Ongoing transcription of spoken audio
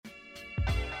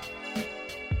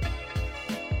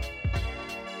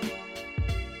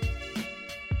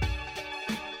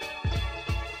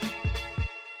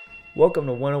Welcome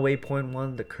to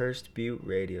 108.1 The Cursed Butte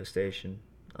radio station.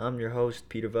 I'm your host,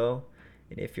 Peter Vo,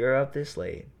 and if you're up this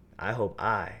late, I hope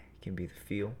I can be the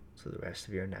feel to the rest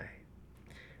of your night.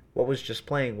 What was just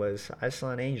playing was I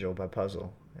Saw an Angel by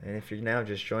Puzzle, and if you're now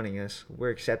just joining us, we're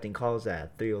accepting calls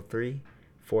at 303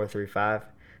 435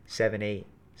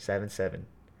 7877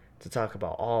 to talk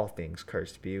about all things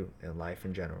Cursed Butte and life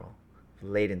in general,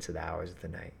 late into the hours of the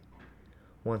night.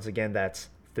 Once again, that's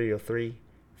 303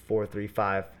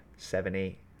 435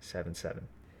 7877.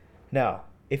 Now,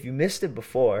 if you missed it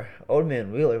before, Old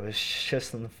Man Wheeler was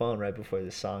just on the phone right before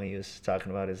this song. He was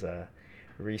talking about his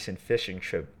recent fishing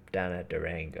trip down at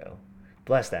Durango.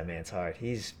 Bless that man's heart.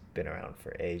 He's been around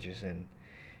for ages, and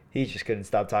he just couldn't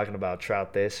stop talking about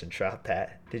trout this and trout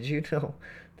that. Did you know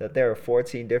that there are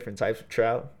 14 different types of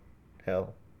trout?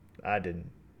 Hell, I didn't.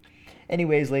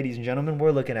 Anyways, ladies and gentlemen,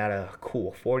 we're looking at a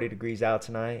cool 40 degrees out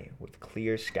tonight with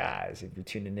clear skies if you're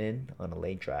tuning in on a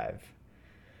late drive.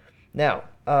 Now,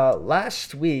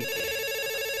 last week.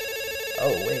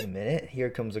 Oh, wait a minute. Here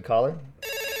comes a caller.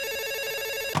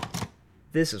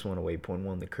 This is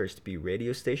 108.1 The Cursed Butte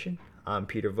radio station. I'm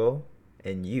Peter Vo,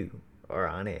 and you are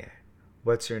on air.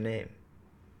 What's your name?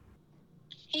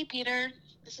 Hey, Peter.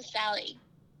 This is Sally.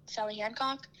 Sally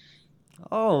Hancock.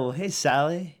 Oh, hey,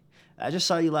 Sally. I just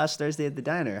saw you last Thursday at the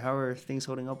diner. How are things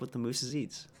holding up with the Moose's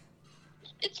Eats?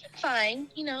 It's been fine.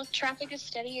 You know, traffic is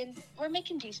steady and we're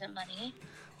making decent money.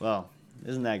 Well,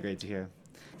 isn't that great to hear?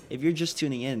 If you're just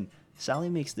tuning in, Sally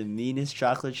makes the meanest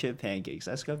chocolate chip pancakes.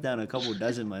 I scuffed down a couple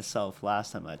dozen myself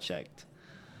last time I checked.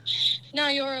 No,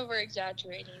 you're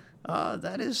over-exaggerating.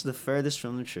 That is the furthest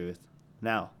from the truth.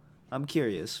 Now, I'm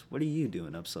curious, what are you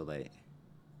doing up so late?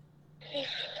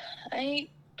 I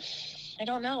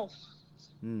don't know.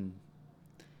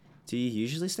 Do you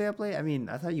usually stay up late? I mean,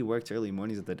 I thought you worked early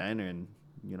mornings at the diner and,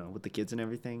 with the kids and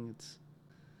everything.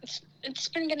 It's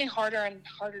been getting harder and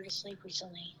harder to sleep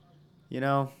recently. I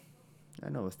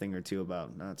know a thing or two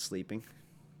about not sleeping.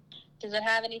 Does it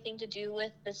have anything to do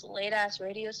with this late-ass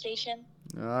radio station?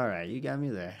 All right, you got me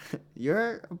there.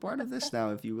 You're a part of this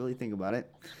now if you really think about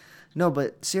it. No,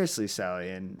 but seriously, Sally,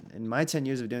 in my 10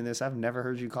 years of doing this, I've never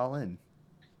heard you call in.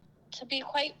 To be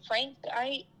quite frank,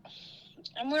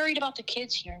 I'm worried about the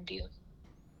kids here in Butte.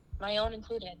 My own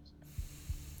included.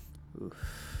 Oof.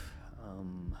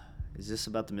 Is this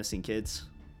about the missing kids?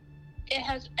 It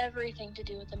has everything to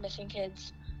do with the missing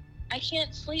kids. I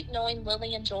can't sleep knowing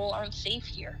Lily and Joel aren't safe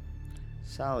here.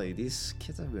 Sally, these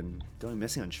kids have been going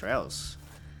missing on trails.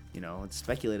 It's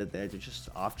speculated that they're just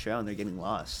off trail and they're getting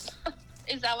lost.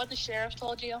 Is that what the sheriff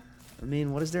told you? I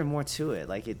mean, what is there more to it?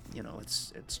 Like,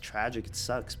 it's tragic, it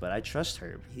sucks, but I trust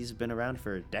Herb. He's been around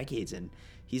for decades, and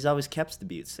he's always kept the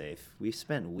Butte safe. We've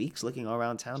spent weeks looking all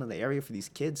around town in the area for these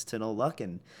kids to no luck,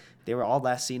 and they were all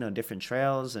last seen on different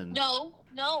trails, and... No.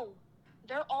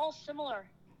 They're all similar.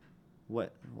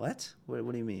 What?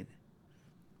 What do you mean?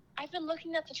 I've been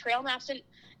looking at the trail maps,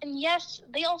 and yes,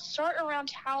 they all start around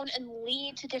town and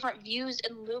lead to different views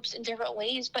and loops in different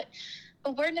ways, but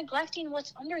we're neglecting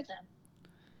what's under them.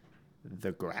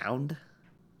 The ground?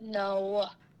 No,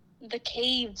 the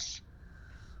caves.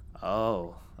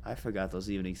 Oh, I forgot those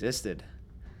even existed.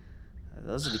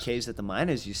 Those are the caves that the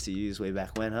miners used to use way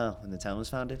back when, huh? When the town was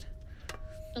founded?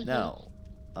 Mm-hmm.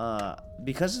 Now,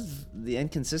 because of the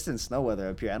inconsistent snow weather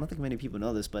up here, I don't think many people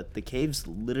know this, but the caves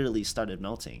literally started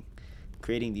melting,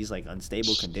 creating these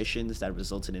unstable conditions that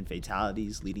resulted in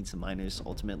fatalities, leading to miners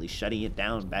ultimately shutting it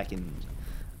down back in,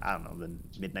 I don't know,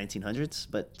 the mid-1900s.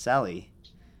 But Sally,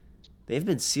 they've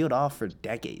been sealed off for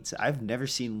decades. I've never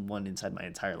seen one inside my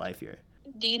entire life here.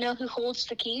 Do you know who holds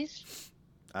the keys?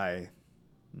 I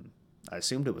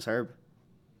assumed it was Herb.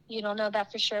 You don't know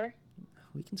that for sure?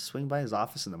 We can swing by his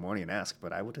office in the morning and ask,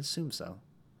 but I would assume so.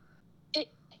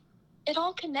 It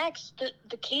all connects.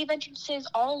 The cave entrances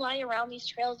all lie around these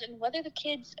trails, and whether the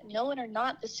kids know it or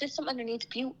not, the system underneath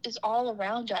Butte is all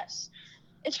around us.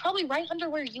 It's probably right under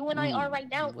where you and I are right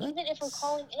now, what? even if we're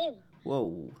calling in.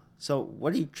 Whoa. So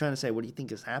what are you trying to say? What do you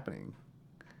think is happening?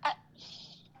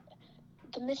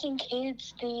 The missing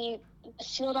kids, the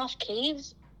sealed off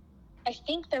caves, I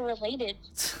think they're related.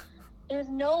 There's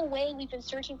no way we've been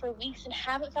searching for weeks and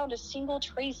haven't found a single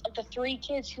trace of the 3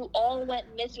 kids who all went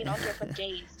missing on different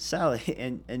days. Sally,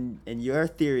 and your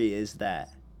theory is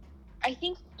that? I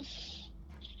think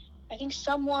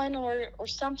someone or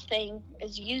something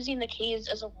is using the caves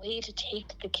as a way to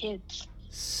take the kids.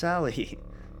 Sally,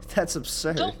 that's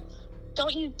absurd.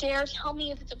 Don't you dare tell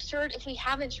me if it's absurd if we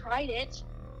haven't tried it.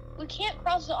 We can't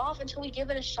cross it off until we give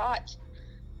it a shot.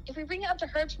 If we bring it up to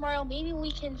Herb tomorrow, maybe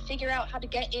we can figure out how to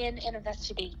get in and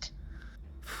investigate.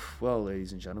 Well,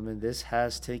 ladies and gentlemen, this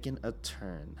has taken a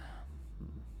turn.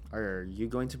 Are you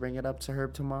going to bring it up to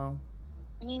Herb tomorrow?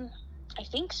 I mean, I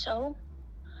think so.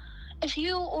 If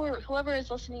you or whoever is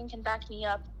listening can back me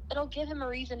up, it'll give him a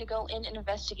reason to go in and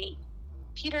investigate.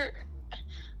 Peter,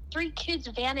 3 kids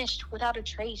vanished without a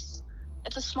trace.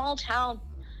 It's a small town,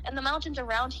 and the mountains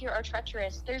around here are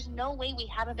treacherous. There's no way we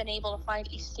haven't been able to find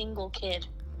a single kid.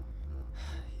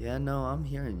 Yeah, no, I'm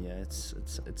hearing you. It's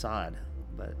odd,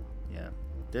 but yeah,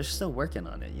 they're still working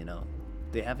on it.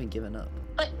 They haven't given up.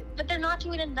 But they're not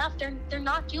doing enough. They're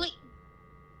not doing.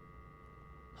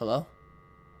 Hello?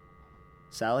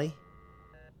 Sally?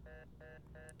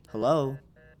 Hello?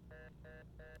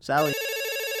 Sally?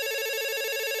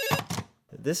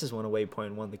 This is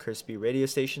 108.1, the Cursed Beat radio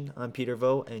station. I'm Peter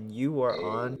Vo, and you are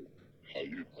on... How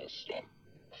you messed up.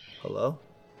 Hello?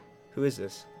 Who is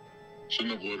this?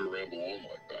 Shouldn't have let her ramble on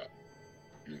like that.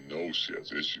 You know she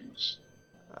has issues.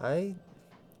 I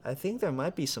think there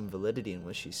might be some validity in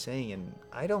what she's saying, and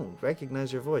I don't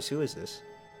recognize her voice. Who is this?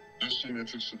 Just an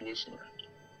interested listener.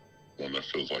 One that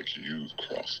feels like you've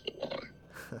crossed the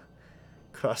line.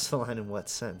 Cross the line in what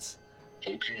sense?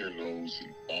 Poking your nose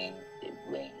in all the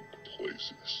wrong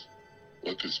places.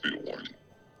 Let this be a warning.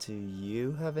 Do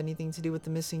you have anything to do with the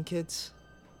missing kids?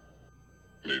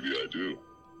 Maybe I do.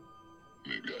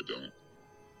 Maybe I don't.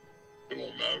 It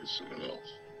won't matter soon enough.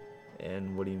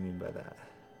 And what do you mean by that?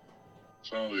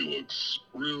 Sally looks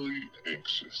really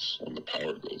anxious when the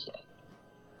power goes out.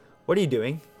 What are you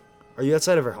doing? Are you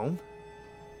outside of her home?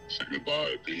 Say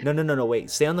goodbye, Pete. No, wait.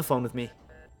 Stay on the phone with me.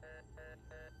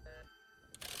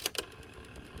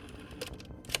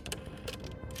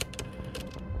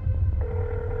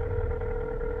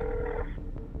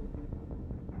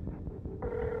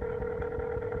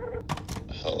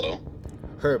 Hello?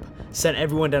 Herb, send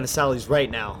everyone down to Sally's right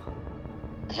now.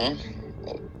 Huh?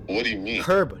 What do you mean?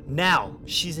 Herb, now!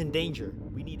 She's in danger.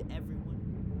 We need everyone.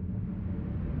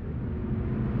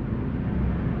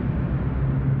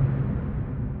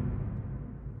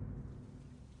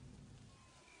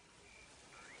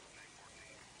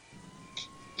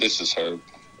 This is Herb.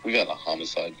 We got a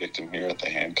homicide victim here at the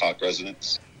Hancock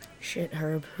residence. Shit,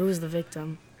 Herb. Who's the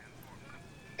victim?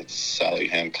 It's Sally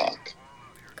Hancock.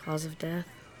 Cause of death?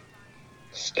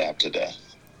 Stabbed to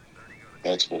death.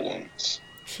 Multiple wounds.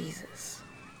 Jesus.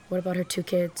 What about her 2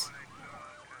 kids?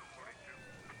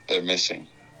 They're missing.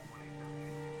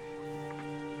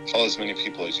 Call as many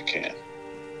people as you can.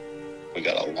 We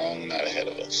got a long night ahead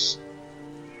of us.